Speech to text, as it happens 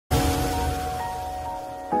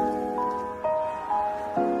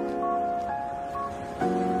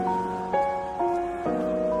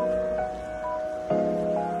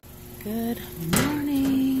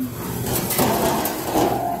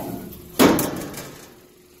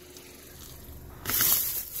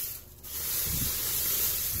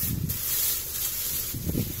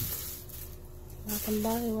and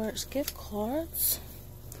Body Works gift cards.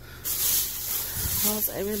 How's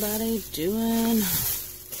everybody doing?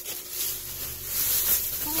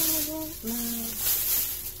 I don't know.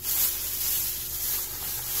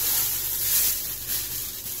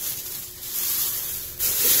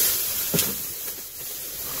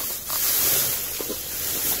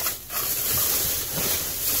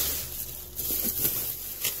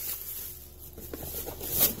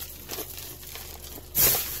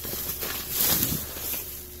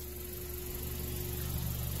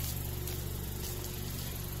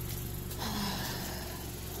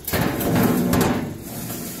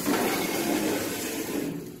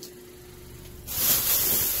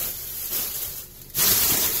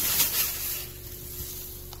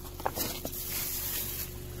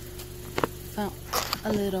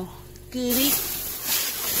 A little goodie. I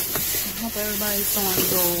hope everybody's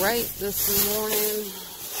doing great this morning.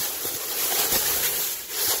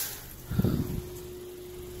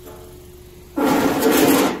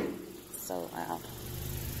 So loud.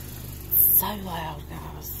 So loud,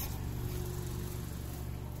 guys.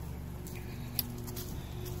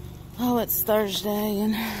 Oh, it's Thursday,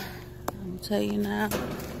 and I'll tell you now.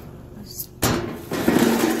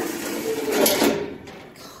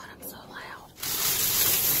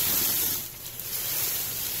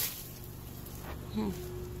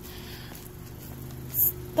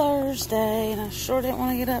 It's Thursday, and I sure didn't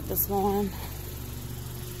want to get up this morning.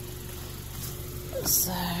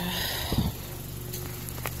 So,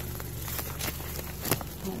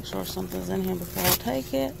 make sure something's in here before I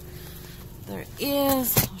take it. There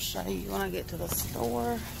is. I'll show you when I get to the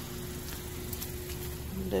store.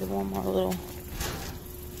 I'll do one more little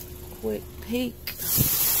quick peek.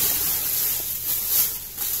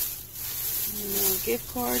 And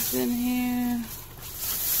gift cards in here.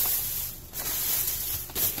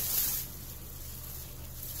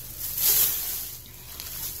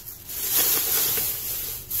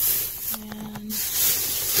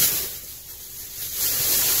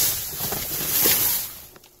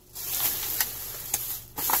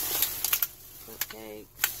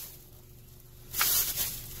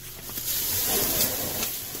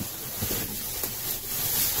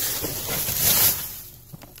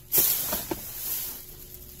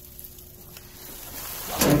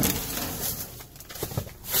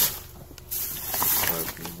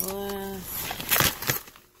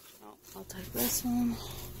 I'll take this one.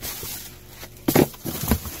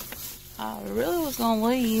 I really was gonna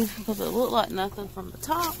leave because it looked like nothing from the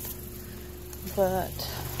top, but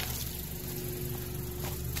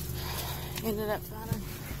ended up finding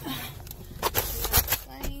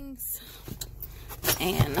things.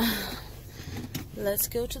 And let's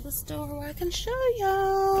go to the store where I can show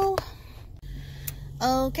y'all.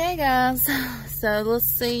 Okay, guys, so let's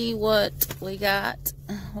see what we got,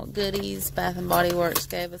 what goodies Bath and Body Works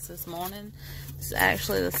gave us this morning. This is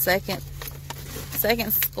actually the second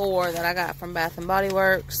score that I got from Bath and Body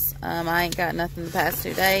Works. I ain't got nothing the past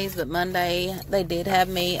 2 days, but Monday they did have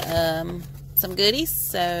me some goodies.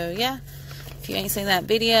 So yeah, if you ain't seen that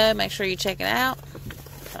video, make sure you check it out. I'm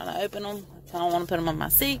trying to open them. I don't want to put them on my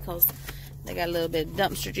seat because they got a little bit of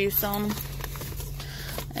dumpster juice on them.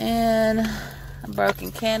 And a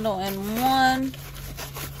broken candle in one.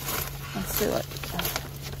 Let's see what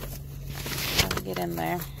I can get in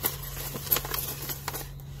there.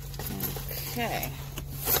 Okay.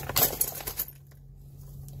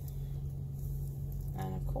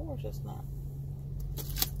 And of course it's not.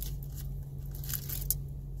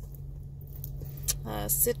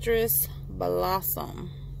 Citrus Blossom.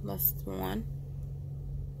 That's the one.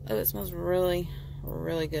 Oh, it smells really,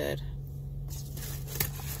 really good.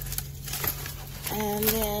 And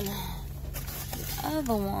then the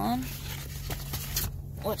other one,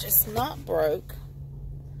 which is not broke,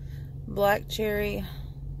 Black Cherry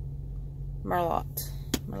Merlot.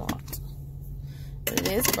 But it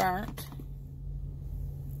is burnt.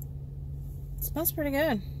 It smells pretty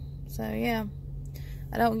good. So yeah,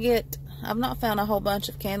 I've not found a whole bunch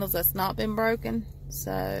of candles that's not been broken.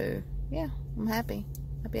 So yeah, I'm happy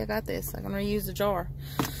I got this. I can reuse the jar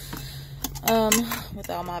with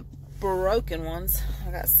all my broken ones.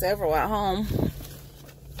 I got several at home.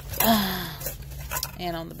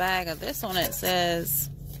 And on the bag of this one it says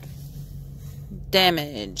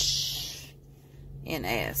damage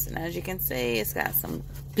NS, and as you can see it's got some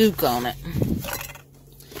gook on it.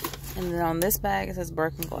 And then on this bag it says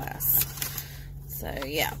broken glass. So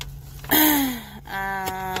yeah.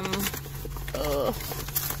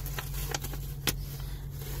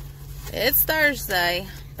 It's Thursday,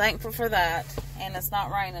 thankful for that, and it's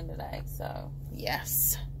not raining today, so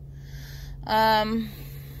yes. I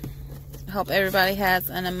hope everybody has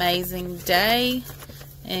an amazing day.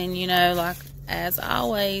 And you know, like as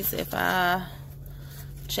always, if I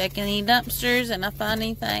check any dumpsters and I find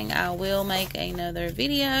anything, I will make another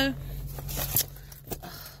video.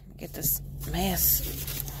 Get this mess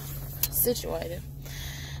situated.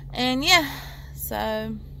 And yeah,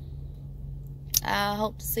 so I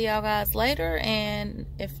hope to see y'all guys later, and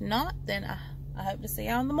if not, then I hope to see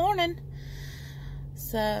y'all in the morning.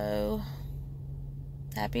 So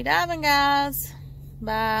happy diving, guys.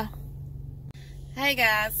 Bye. Hey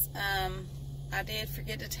guys, I did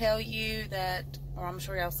forget to tell you that, or I'm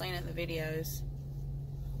sure y'all seen it in the videos,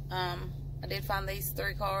 I did find these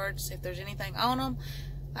 3 cards. If there's anything on them,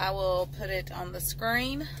 I will put it on the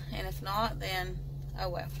screen, and if not, then oh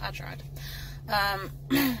well, I tried.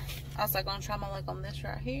 Also gonna try my luck on this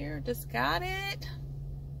right here. Just got it.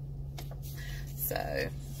 So,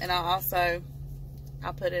 and I'll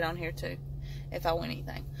put it on here too if I win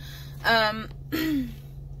anything.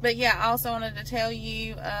 But yeah, I also wanted to tell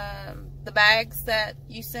you, the bags that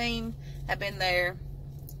you seen have been there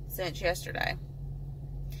since yesterday.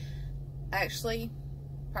 Actually,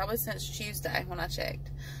 probably since Tuesday when I checked.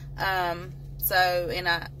 So, and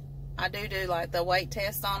I do like the weight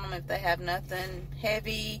test on them. If they have nothing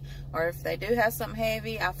heavy, or if they do have something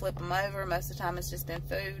heavy, I flip them over. Most of the time it's just been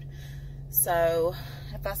food. So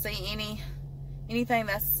if I see anything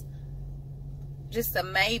that's just a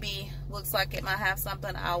maybe, looks like it might have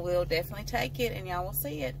something, I will definitely take it and y'all will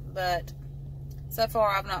see it. But so far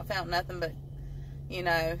I've not found nothing but, you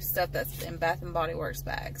know, stuff that's in Bath and Body Works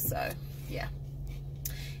bags. So yeah.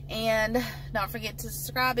 And don't forget to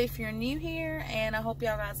subscribe if you're new here, and I hope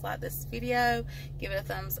y'all guys like this video. Give it a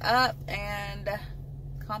thumbs up and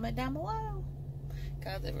comment down below.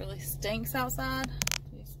 Guys, it really stinks outside.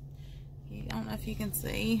 I don't know if you can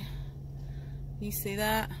see. You see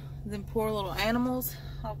that? Them poor little animals.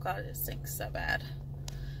 Oh God, it stinks so bad.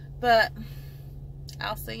 But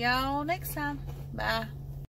I'll see y'all next time. Bye.